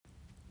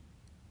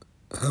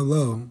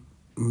Hello,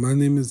 my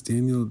name is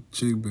Daniel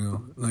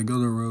Chigbill, and I go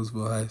to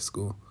Roseville High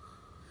School.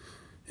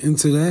 And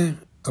today,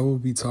 I will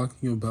be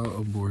talking about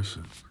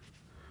abortion.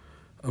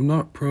 I'm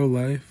not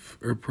pro-life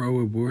or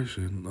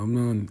pro-abortion. I'm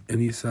not on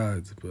any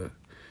sides, but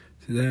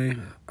today,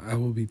 I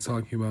will be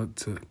talking about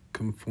to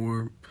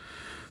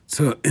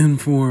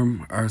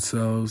inform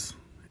ourselves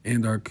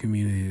and our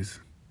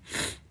communities.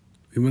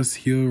 We must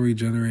heal,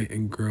 regenerate,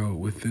 and grow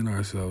within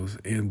ourselves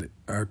and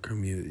our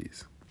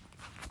communities.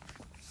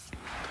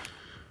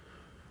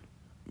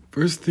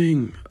 First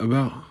thing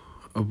about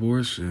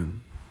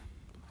abortion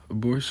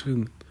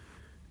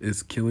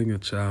is killing a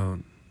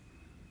child,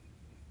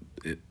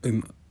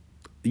 an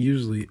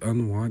usually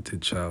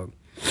unwanted child,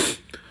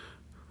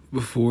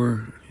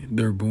 before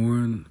they're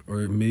born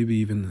or maybe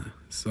even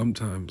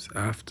sometimes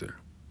after.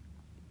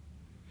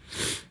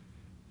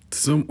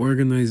 Some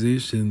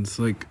organizations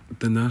like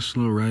the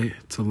National Right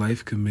to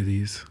Life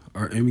Committees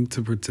are aiming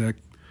to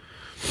protect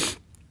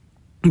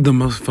the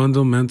most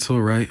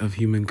fundamental right of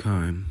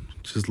humankind,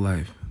 which is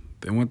life.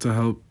 They want to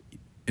help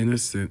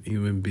innocent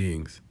human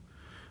beings.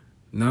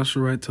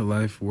 National Right to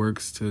Life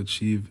works to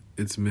achieve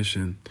its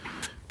mission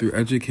through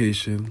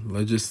education,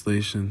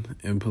 legislation,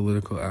 and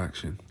political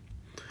action.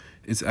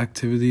 Its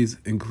activities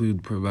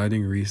include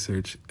providing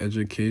research,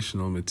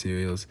 educational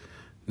materials,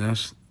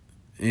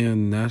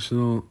 and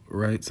National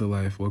Right to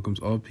Life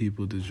welcomes all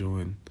people to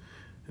join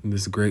in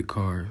this great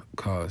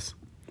cause.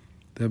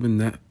 They have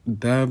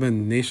a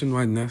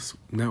nationwide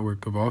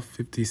network of all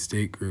 50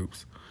 state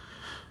groups,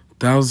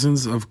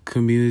 thousands of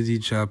community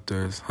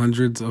chapters,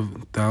 hundreds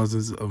of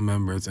thousands of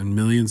members, and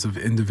millions of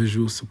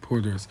individual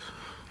supporters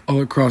all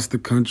across the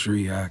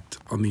country act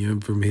on the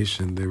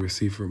information they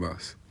receive from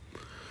us.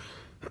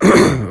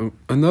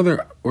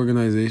 Another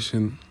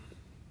organization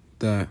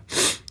that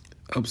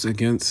ups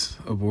against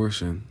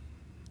abortion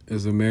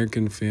is the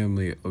American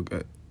Family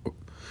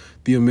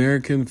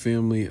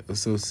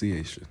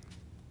Association.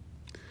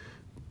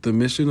 The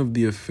mission of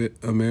the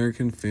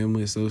American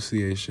Family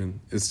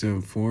Association is to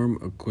inform,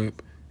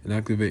 equip, and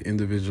activate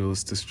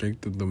individuals to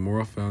strengthen the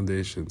moral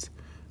foundations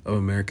of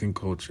American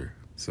culture,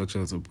 such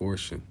as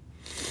abortion,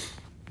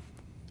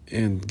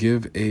 and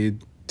give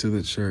aid to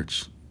the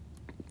church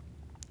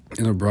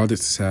in a broader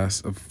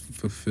task of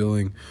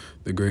fulfilling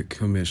the Great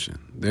Commission.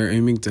 They're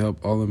aiming to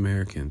help all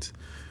Americans.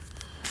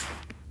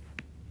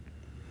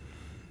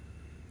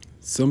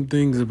 Some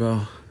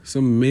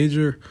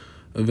major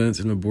events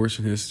in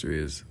abortion history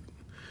is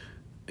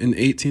in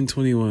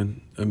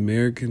 1821,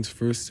 Americans'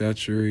 first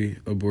statutory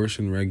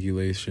abortion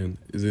regulation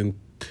is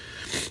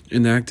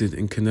enacted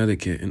in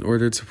Connecticut in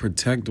order to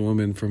protect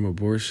women from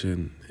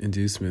abortion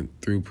inducement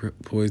through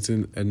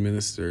poison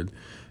administered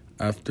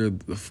after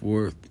the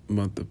 4th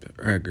month of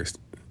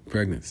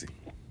pregnancy.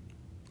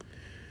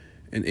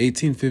 In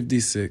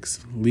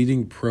 1856,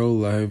 leading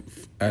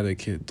pro-life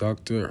advocate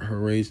Dr.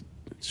 Horatio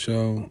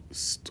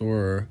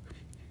Storer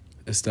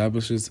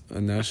establishes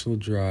a national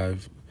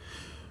drive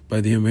by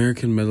the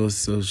American Medical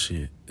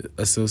Association,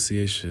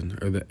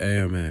 or the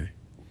AMA,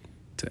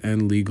 to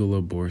end legal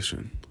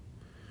abortion.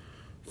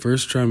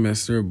 First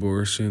trimester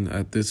abortion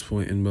at this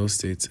point in most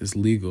states is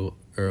legal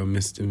or a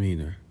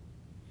misdemeanor.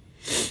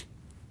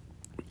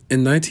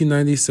 In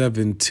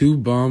 1997, 2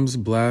 bombs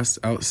blast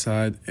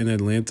outside an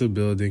Atlanta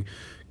building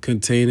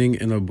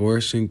containing an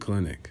abortion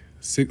clinic.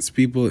 6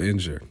 people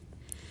injured.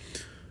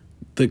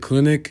 The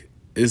clinic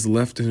is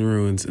left in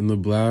ruins and the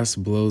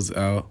blast blows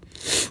out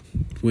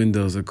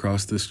windows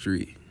across the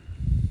street.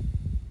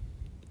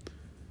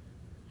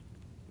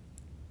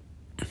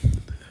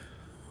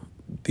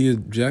 The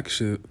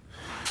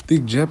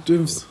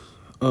objectives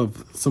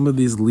of some of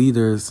these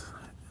leaders,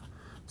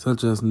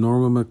 such as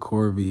Norma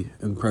McCorvey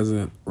and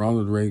President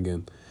Ronald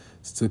Reagan,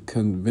 is to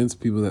convince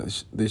people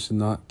that they should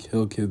not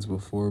kill kids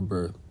before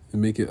birth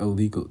and make it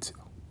illegal to.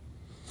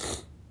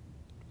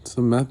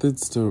 Some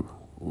methods to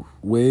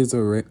raise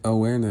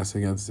awareness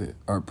against it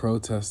are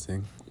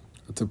protesting,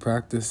 or to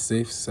practice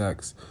safe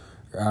sex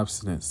or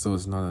abstinence so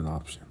it's not an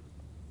option.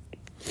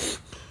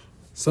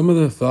 Some of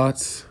the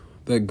thoughts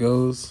that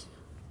goes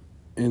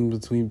in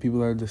between people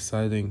that are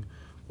deciding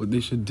what they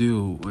should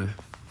do with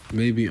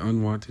maybe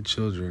unwanted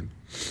children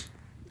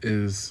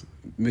is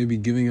maybe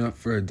giving up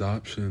for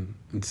adoption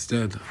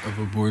instead of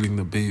aborting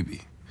the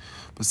baby.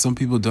 But some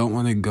people don't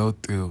want to go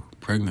through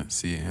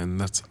pregnancy, and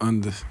that's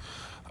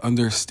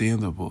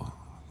understandable,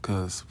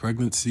 because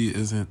pregnancy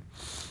isn't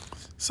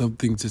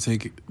something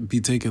to be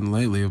taken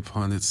lightly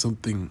upon. It's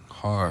something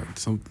hard,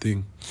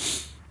 something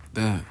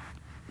that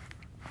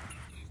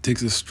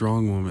takes a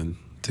strong woman,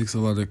 takes a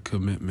lot of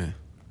commitment.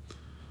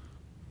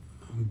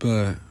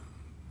 But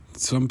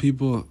some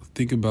people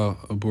think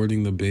about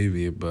aborting the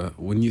baby, but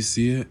when you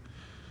see it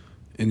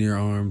in your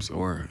arms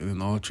or in an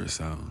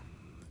ultrasound,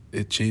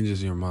 it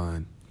changes your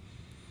mind,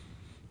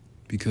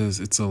 because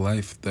it's a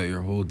life that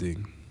you're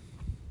holding.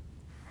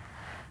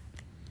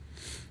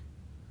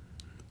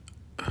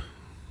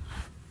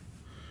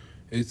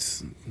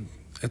 It's,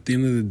 at the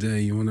end of the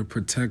day, you want to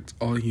protect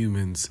all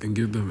humans and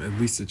give them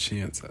at least a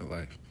chance at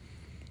life.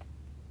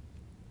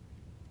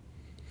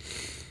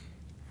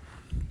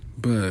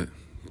 But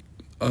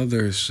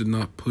others should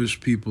not push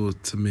people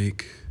to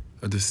make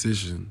a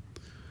decision.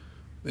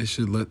 They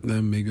should let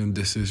them make a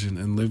decision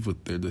and live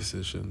with their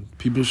decision.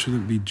 People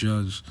shouldn't be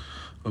judged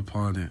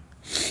upon it,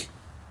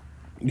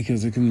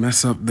 because it can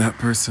mess up that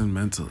person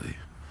mentally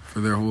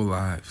for their whole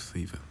lives,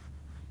 even.